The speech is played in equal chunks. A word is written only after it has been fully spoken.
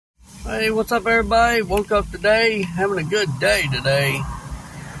Hey, what's up, everybody? Woke up today, having a good day today,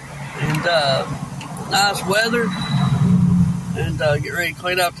 and nice weather, and get ready to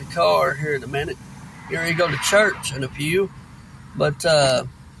clean out the car here in a minute. Get ready to go to church in a few, but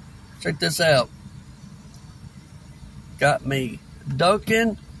check this out. Got me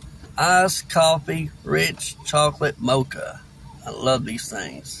Dunkin iced coffee, rich chocolate mocha. I love these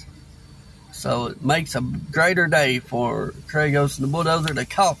things. So it makes a greater day for Craig Gholson, the bulldozer, the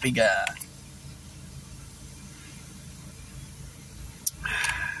coffee guy.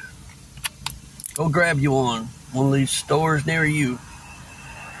 Go grab you one of these stores near you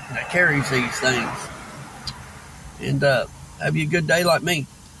that carries these things. And have you a good day like me.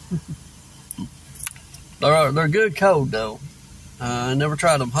 They're good cold though. I never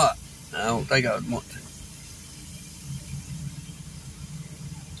tried them hot. I don't think I would want to.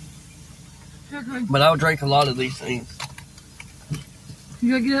 But I'll drink a lot of these things.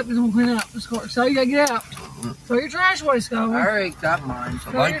 You gotta get up and don't clean out this car. So you gotta get out. Throw your trash away, Scott. I already got mine.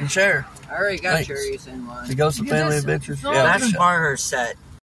 So like and share. I already got yours in mine. The Gholson Family Adventures. Yeah, that's part of her set.